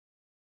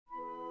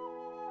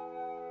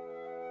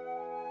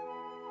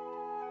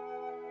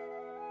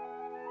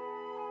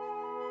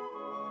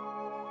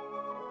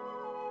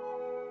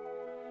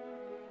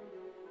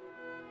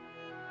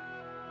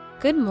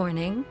Good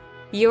morning.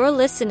 You're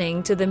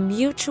listening to the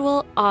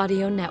Mutual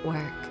Audio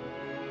Network.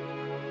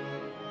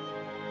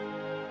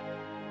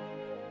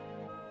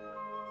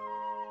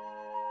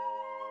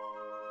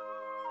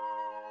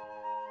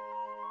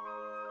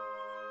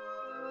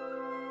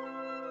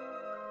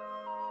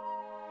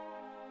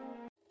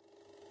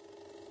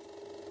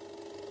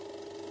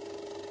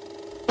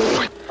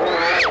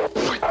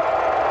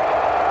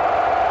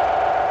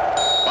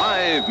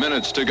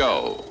 Minutes to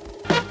go.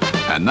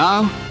 And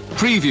now,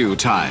 preview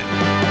time.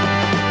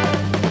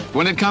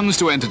 When it comes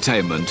to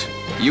entertainment,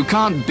 you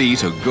can't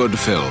beat a good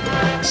film.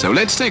 So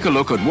let's take a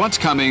look at what's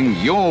coming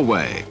your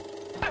way.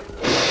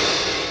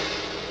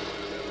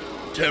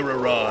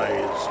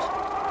 Terrorized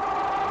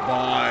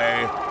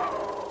by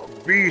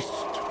Beast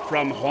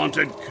from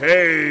Haunted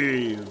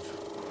Cave.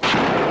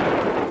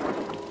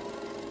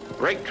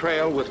 Break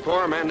trail with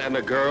 4 men and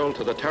a girl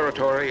to the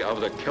territory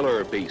of the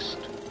killer beast.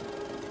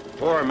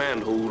 4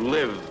 men who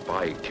live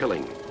by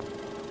killing.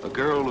 A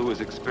girl who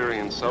has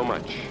experienced so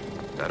much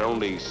that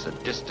only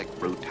sadistic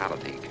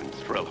brutality can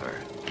thrill her.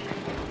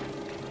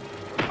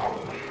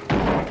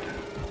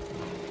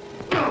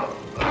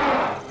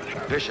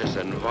 Vicious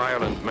and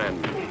violent men,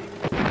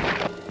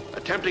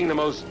 attempting the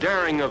most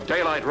daring of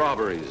daylight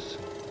robberies,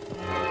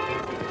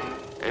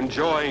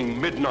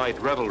 enjoying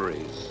midnight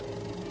revelries,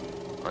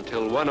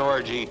 until one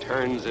orgy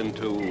turns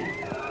into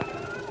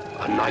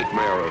a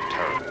nightmare of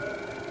terror.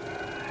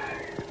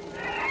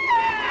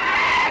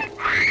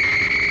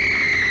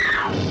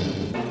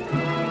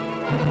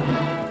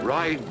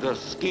 Ride the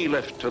ski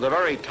lift to the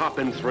very top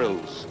in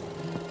thrills.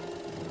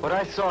 What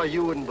I saw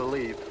you wouldn't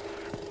believe.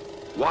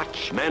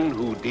 Watch men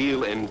who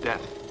deal in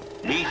death,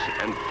 meet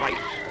and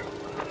fight.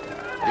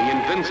 The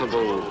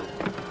invincible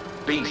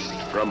Beast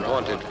from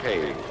Haunted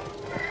Cave.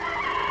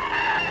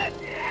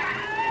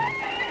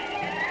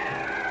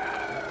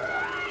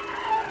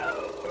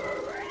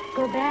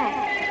 Go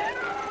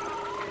back.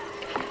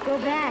 Go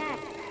back.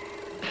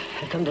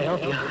 I come to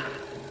help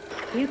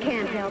you. You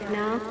can't help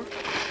now.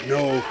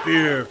 No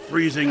fear,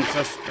 freezing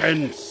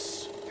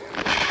suspense.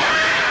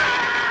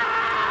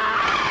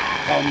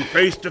 Come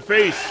face to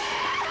face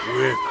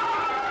with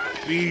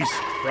Beast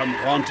from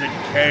Haunted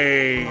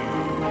Cave.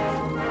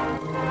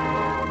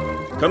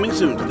 Coming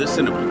soon to the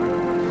cinema.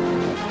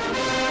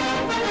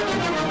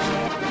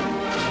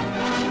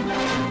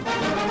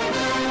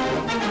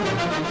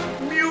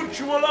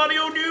 Mutual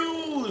Audio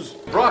News.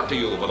 Brought to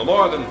you by the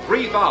more than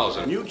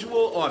 3,000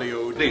 Mutual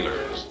Audio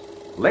dealers.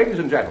 Ladies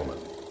and gentlemen,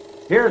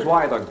 here's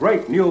why the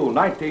great new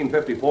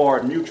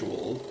 1954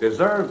 Mutual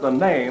deserves the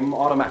name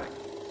Automatic.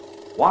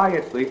 Why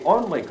it's the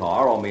only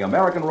car on the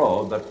American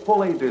road that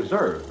fully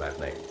deserves that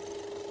name.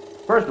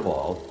 First of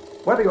all,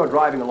 whether you're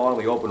driving along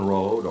the open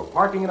road or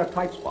parking in a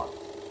tight spot,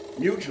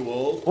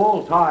 Mutual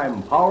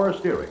full-time power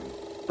steering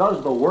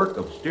does the work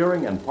of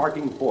steering and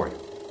parking for you.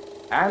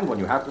 And when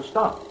you have to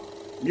stop,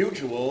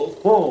 Mutual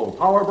full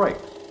power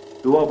brakes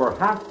do over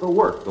half the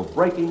work of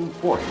braking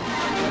for you.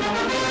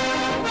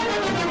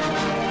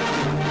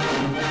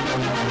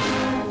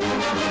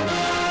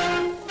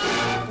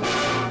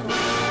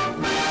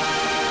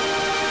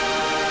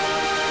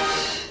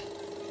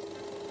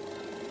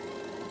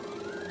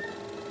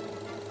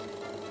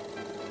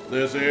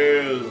 This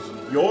is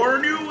your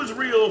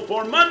newsreel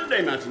for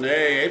Monday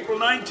matinee, April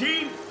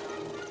 19th.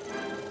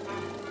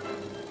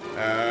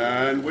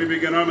 And we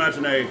begin our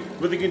matinee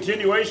with the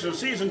continuation of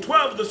Season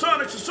 12 of the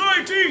Sonic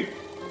Society.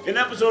 In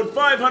episode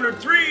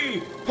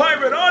 503,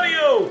 Pirate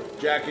Audio,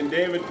 Jack and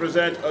David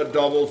present a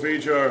double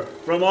feature.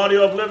 From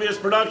Audio Oblivious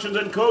Productions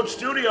and Coach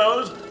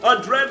Studios,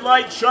 A Dread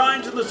Light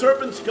Shines in the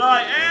Serpent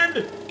Sky,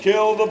 and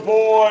Kill the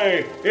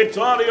Boy. It's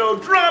audio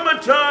drama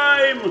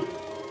time!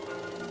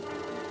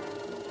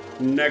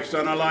 Next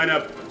on our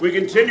lineup, we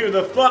continue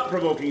the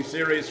thought-provoking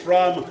series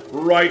from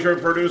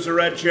writer-producer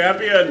Ed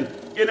Champion.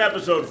 In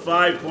episode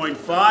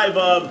 5.5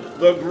 of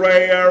The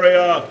Gray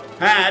Area,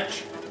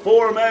 Hatch,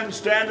 4 men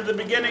stand at the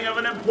beginning of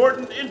an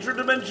important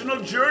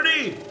interdimensional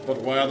journey.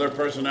 But while their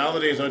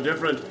personalities are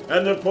different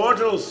and their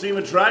portals seem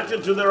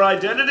attracted to their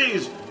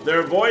identities,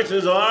 their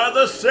voices are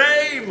the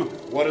same.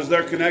 What is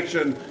their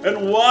connection,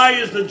 and why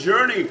is the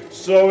journey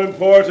so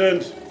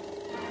important?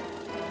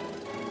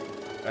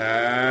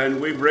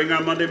 And we bring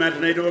our Monday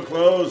matinee to a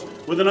close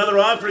with another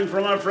offering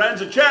from our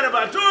friends at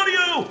Chatterbox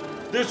Audio.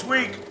 This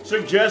week,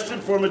 suggested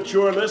for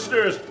mature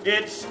listeners,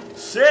 it's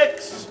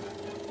Six.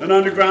 An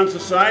underground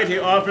society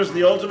offers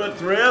the ultimate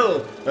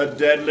thrill, a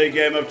deadly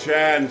game of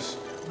chance.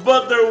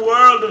 But their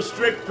world of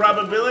strict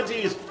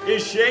probabilities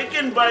is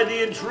shaken by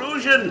the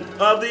intrusion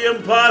of the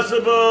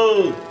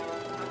impossible.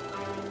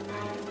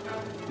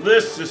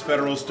 This is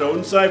Federal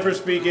Stone Cipher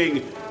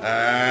speaking,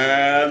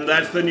 and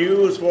that's the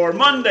news for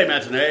Monday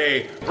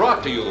matinee.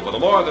 Brought to you by the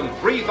more than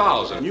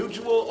 3,000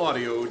 Mutual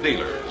Audio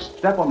dealers.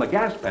 Step on the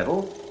gas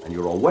pedal, and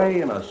you're away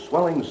in a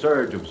swelling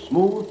surge of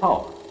smooth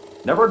power,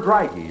 never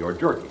draggy or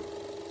jerky.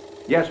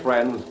 Yes,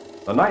 friends,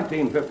 the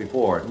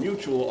 1954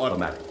 Mutual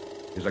Automatic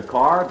is a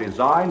car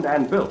designed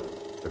and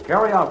built to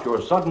carry out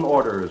your sudden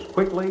orders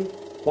quickly,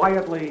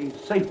 quietly,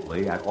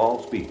 safely at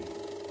all speeds.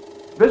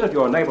 Visit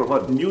your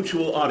neighborhood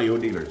Mutual audio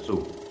dealer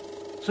soon.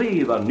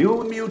 See the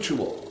new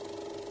Mutual.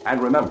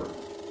 And remember,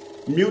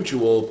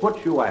 Mutual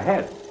puts you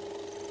ahead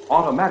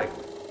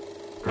automatically.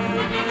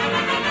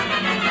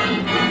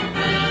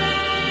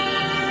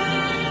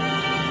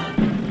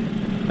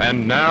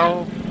 And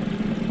now,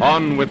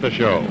 on with the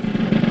show.